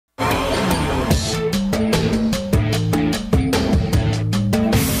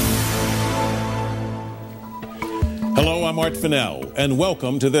Art Fennell, and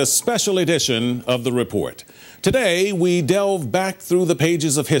welcome to this special edition of The Report. Today, we delve back through the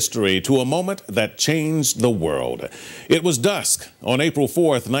pages of history to a moment that changed the world. It was dusk on April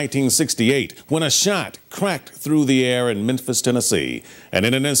 4th, 1968, when a shot cracked through the air in Memphis, Tennessee, and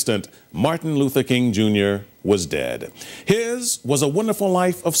in an instant, Martin Luther King Jr. was dead. His was a wonderful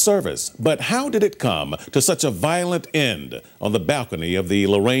life of service, but how did it come to such a violent end on the balcony of the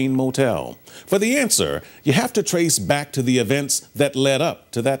Lorraine Motel? For the answer, you have to trace back to the events that led up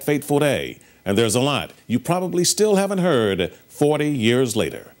to that fateful day. And there's a lot you probably still haven't heard 40 years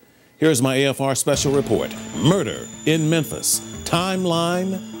later. Here's my AFR special report, Murder in Memphis,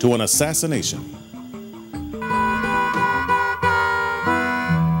 Timeline to an Assassination.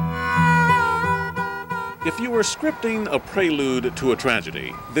 If you were scripting a prelude to a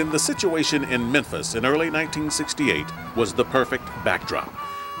tragedy, then the situation in Memphis in early 1968 was the perfect backdrop.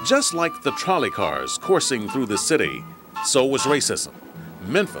 Just like the trolley cars coursing through the city, so was racism.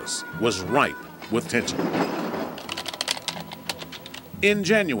 Memphis was ripe with tension. In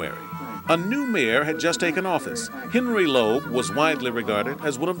January, a new mayor had just taken office. Henry Loeb was widely regarded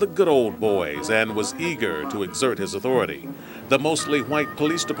as one of the good old boys and was eager to exert his authority. The mostly white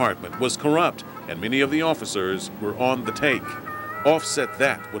police department was corrupt, and many of the officers were on the take. Offset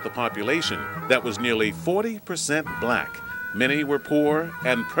that with a population that was nearly 40% black. Many were poor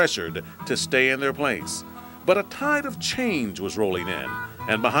and pressured to stay in their place. But a tide of change was rolling in,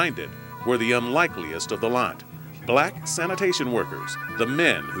 and behind it were the unlikeliest of the lot. Black sanitation workers, the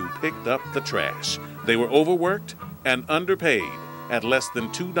men who picked up the trash. They were overworked and underpaid at less than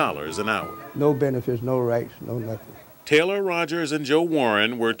 $2 an hour. No benefits, no rights, no nothing. Taylor Rogers and Joe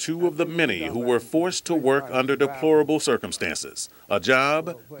Warren were two of the many who were forced to work under deplorable circumstances, a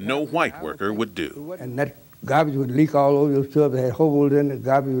job no white worker would do. And that garbage would leak all over your tub. It had holes in it,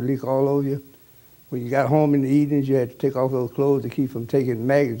 garbage would leak all over you. When you got home in the evenings, you had to take off those clothes to keep from taking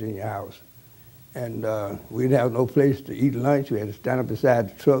maggots in your house. And we didn't have no place to eat lunch. We had to stand up beside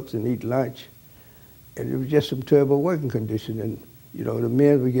the trucks and eat lunch. And it was just some terrible working conditions. And, you know, the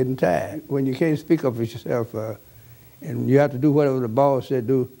men were getting tired. When you can't speak up for yourself and you have to do whatever the boss said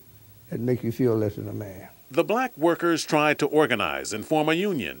do, it makes you feel less than a man. The black workers tried to organize and form a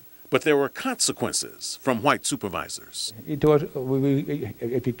union, but there were consequences from white supervisors. He told us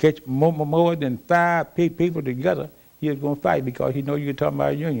if you catch more than 5 people together, he was going to fight because he know you were talking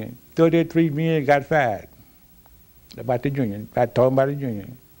about a union. 33 men got fired about the union, talking about the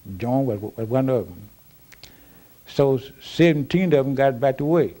union. John was one of them. So 17 of them got back to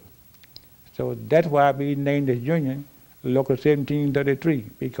work. So that's why we named this union Local 1733,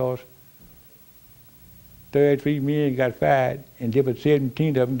 because 33 men got fired, and there were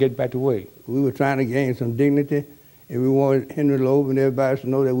 17 of them get back to work. We were trying to gain some dignity, and we wanted Henry Loeb and everybody to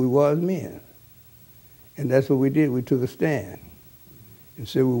know that we was men. And that's what we did. We took a stand and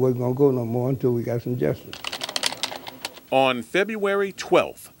said we weren't going to go no more until we got some justice. On February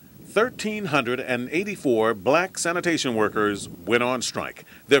 12th, 1,384 black sanitation workers went on strike.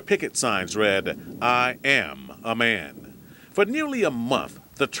 Their picket signs read, "I am a man." For nearly a month,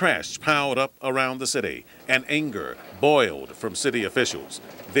 the trash piled up around the city, and anger boiled from city officials.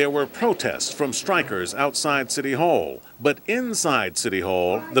 There were protests from strikers outside City Hall, but inside City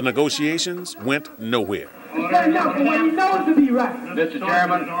Hall, the negotiations went nowhere. Stand up for what he knows to be right. Mr.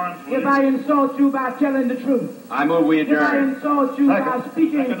 Chairman, if I insult you by telling the truth, I move we adjourn. if I insult you by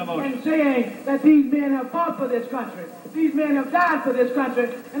speaking and saying that these men have fought for this country, these men have died for this country,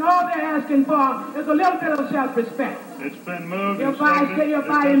 and all they're asking for is a little bit of self-respect. It's been moved If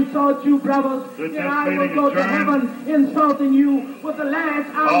I insult you, brothers, then I will go to heaven insulting you with the last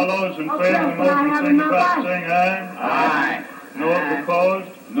All ounce those in of favor breath of the that I motion have in my signify by body. saying aye. Aye. No opposed?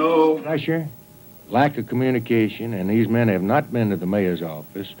 No. Pressure, lack of communication, and these men have not been to the mayor's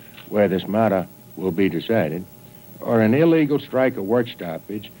office where this matter will be decided, or an illegal strike or work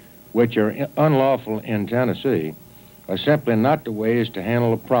stoppage, which are unlawful in Tennessee, are simply not the ways to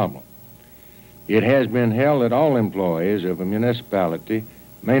handle a problem. It has been held that all employees of a municipality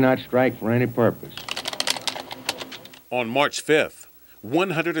may not strike for any purpose. On March 5th,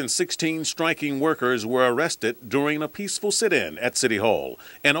 116 striking workers were arrested during a peaceful sit-in at City Hall.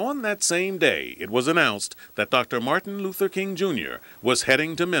 And on that same day, it was announced that Dr. Martin Luther King Jr. was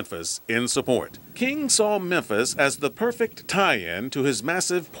heading to Memphis in support. King saw Memphis as the perfect tie-in to his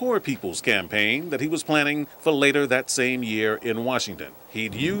massive Poor People's campaign that he was planning for later that same year in Washington.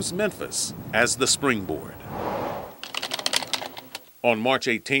 He'd use Memphis as the springboard. On March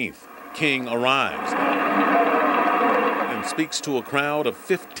 18th, King arrives and speaks to a crowd of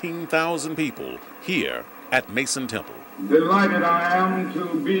 15,000 people here at Mason Temple. Delighted I am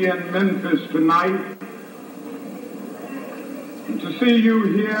to be in Memphis tonight see you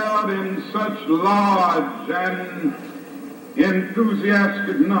here in such large and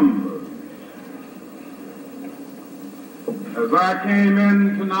enthusiastic numbers. As I came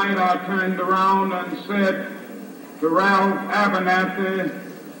in tonight, I turned around and said to Ralph Abernathy,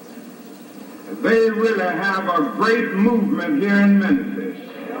 they really have a great movement here in Memphis.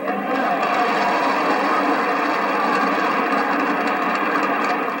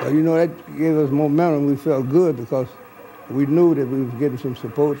 Well, you know, that gave us momentum. We felt good because we knew that we was getting some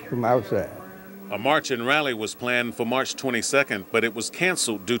support from outside. A march and rally was planned for March 22nd, but it was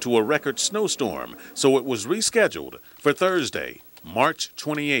canceled due to a record snowstorm, so it was rescheduled for Thursday, March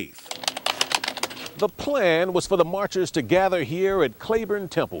 28th. The plan was for the marchers to gather here at Claiborne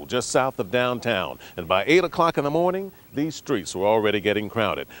Temple, just south of downtown. And by 8 o'clock in the morning, these streets were already getting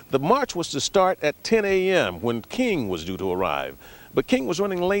crowded. The march was to start at 10 a.m. when King was due to arrive. But King was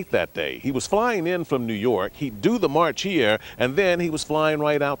running late that day. He was flying in from New York. He'd do the march here, and then he was flying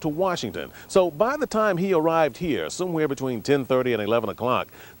right out to Washington. So by the time he arrived here, somewhere between 10:30 and 11 o'clock,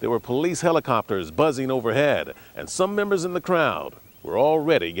 there were police helicopters buzzing overhead, and some members in the crowd were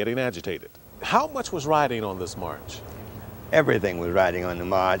already getting agitated. How much was riding on this march? Everything was riding on the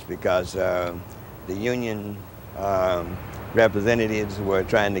march because the union representatives were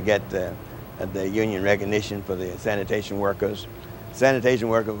trying to get the union recognition for the sanitation workers. Sanitation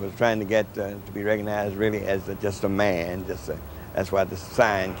workers was trying to get to be recognized really as just a man. That's why the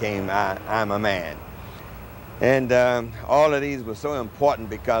sign came, I'm a man. And all of these were so important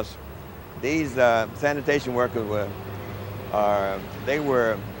because these sanitation workers were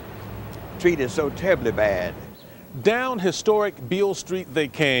treated so terribly bad. Down historic Beale Street they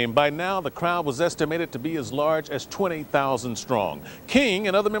came. By now, the crowd was estimated to be as large as 20,000 strong. King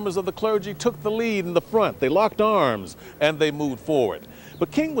and other members of the clergy took the lead in the front. They locked arms and they moved forward.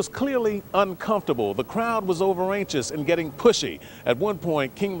 But King was clearly uncomfortable. The crowd was over-anxious and getting pushy. At one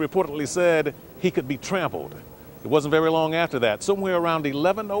point, King reportedly said he could be trampled. It wasn't very long after that, somewhere around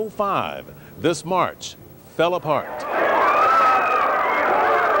 11:05, this march fell apart.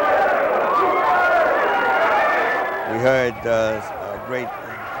 We heard a great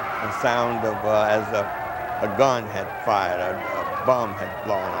sound of as a gun had fired, a bomb had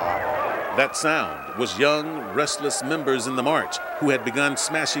blown off. That sound was young, restless members in the march who had begun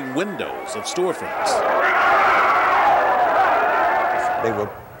smashing windows of storefronts. They were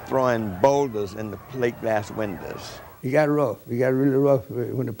throwing boulders in the plate glass windows. It got rough. It got really rough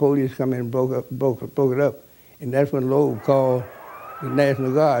when the police come in and broke it up. And that's when Loeb called the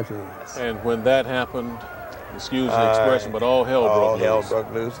National Guard in. And when that happened, excuse the expression, but all hell broke loose. All hell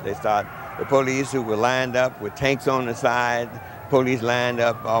broke loose. They started, the police who were lined up with tanks on the side, police lined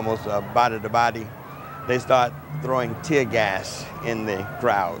up almost body to body, they start throwing tear gas in the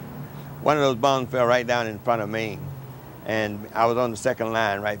crowd. One of those bombs fell right down in front of me, and I was on the second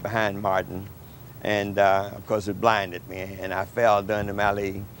line right behind Martin, and of course it blinded me, and I fell during the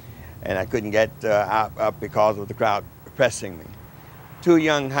melee, and I couldn't get up because of the crowd pressing me. Two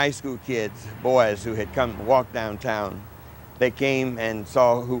young high school kids, boys who had come walk downtown, they came and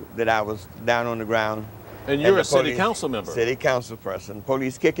saw that I was down on the ground. And you're a city council member. City council person.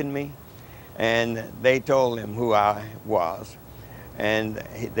 Police kicking me, and they told him who I was. And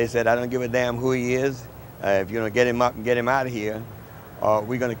they said, I don't give a damn who he is. If you don't get him up and get him out of here,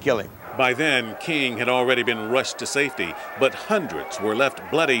 we're going to kill him. By then, King had already been rushed to safety, but hundreds were left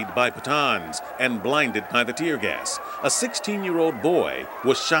bloodied by batons and blinded by the tear gas. A 16-year-old boy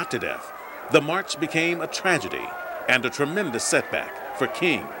was shot to death. The march became a tragedy and a tremendous setback for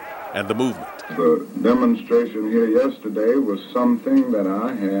King and the movement. The demonstration here yesterday was something that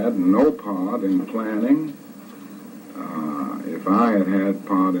I had no part in planning. If I had had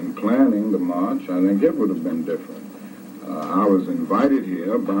part in planning the march, I think it would have been different. I was invited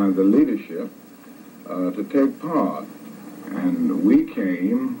here by the leadership to take part, and we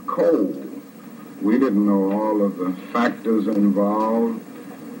came cold. We didn't know all of the factors involved,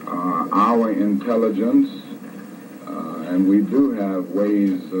 our intelligence, and we do have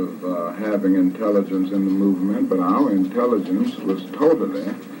ways of having intelligence in the movement, but our intelligence was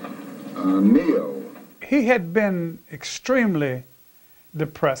totally nil. He had been extremely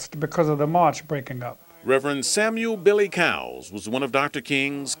depressed because of the march breaking up. Reverend Samuel Billy Cowles was one of Dr.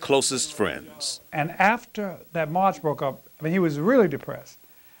 King's closest friends. And after that march broke up, I mean, he was really depressed.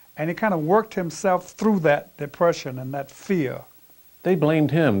 And he kind of worked himself through that depression and that fear. They blamed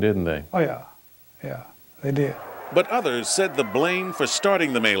him, didn't they? Oh, yeah. Yeah, they did. But others said the blame for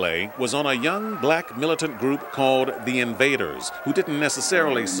starting the melee was on a young black militant group called the Invaders, who didn't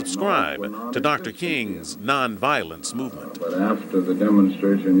necessarily subscribe to Dr. King's nonviolence movement. But after the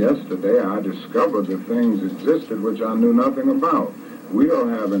demonstration yesterday, I discovered that things existed which I knew nothing about. We don't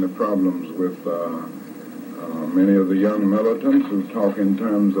have any problems with many of the young militants who talk in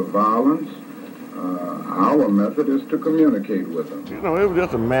terms of violence. Our method is to communicate with them. You know, it was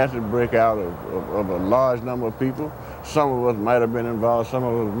just a massive breakout of a large number of people. Some of us might have been involved, some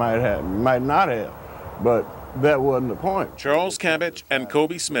of us might not have, but that wasn't the point. Charles Cabbage and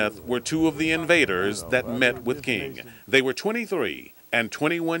Kobe Smith were two of the invaders that met with King. They were 23 and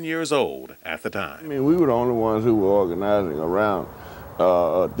 21 years old at the time. I mean, we were the only ones who were organizing around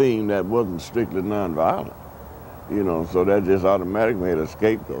a theme that wasn't strictly nonviolent. You know, so that just automatically made us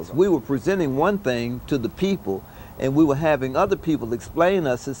scapegoats. We were presenting one thing to the people, and we were having other people explain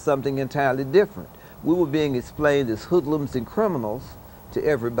us as something entirely different. We were being explained as hoodlums and criminals to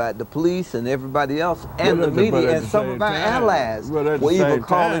everybody, the police and everybody else, and the media, and some of our allies were even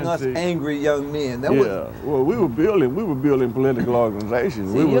calling us angry young men. Well, we were building political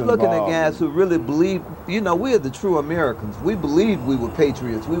organizations. See, you're looking at guys who really believe, you know, we're the true Americans. We believed we were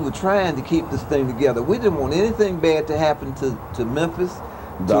patriots. We were trying to keep this thing together. We didn't want anything bad to happen to Memphis,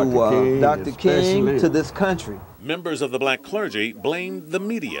 to Dr. King, to this country. Members of the black clergy blamed the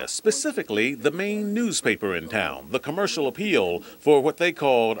media, specifically the main newspaper in town, the Commercial Appeal, for what they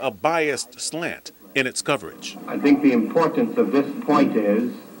called a biased slant in its coverage. I think the importance of this point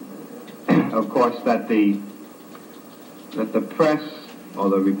is, of course, that the press,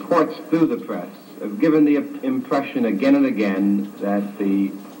 or the reports through the press, have given the impression again and again that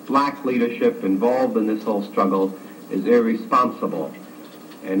the black leadership involved in this whole struggle is irresponsible.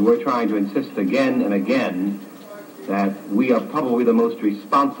 And we're trying to insist again and again that we are probably the most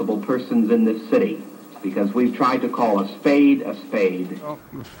responsible persons in this city, because we've tried to call a spade a spade. Well,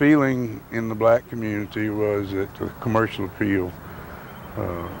 the feeling in the black community was that the Commercial Appeal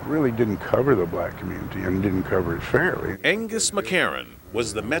really didn't cover the black community and didn't cover it fairly. Angus McCarran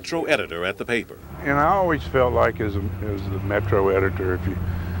was the Metro editor at the paper. And I always felt like as the Metro editor,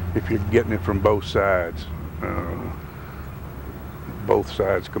 if you're getting it from both sides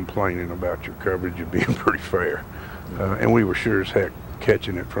complaining about your coverage, you're being pretty fair. And we were sure as heck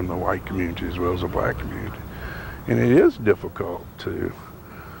catching it from the white community as well as the black community. And it is difficult to,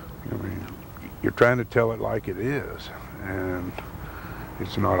 I mean, you're trying to tell it like it is, and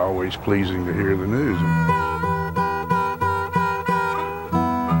it's not always pleasing to hear the news.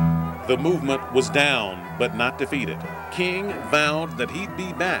 The movement was down, but not defeated. King vowed that he'd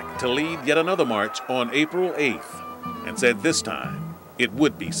be back to lead yet another march on April 8th, and said this time it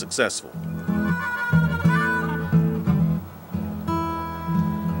would be successful.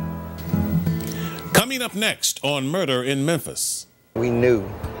 Coming up next on Murder in Memphis. We knew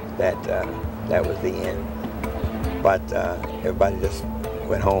that that was the end, but everybody just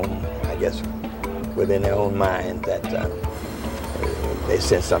went home, I guess, within their own mind that they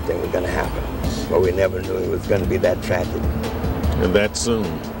said something was going to happen, but we never knew it was going to be that tragic. And that soon.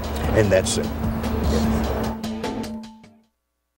 And that soon, yes.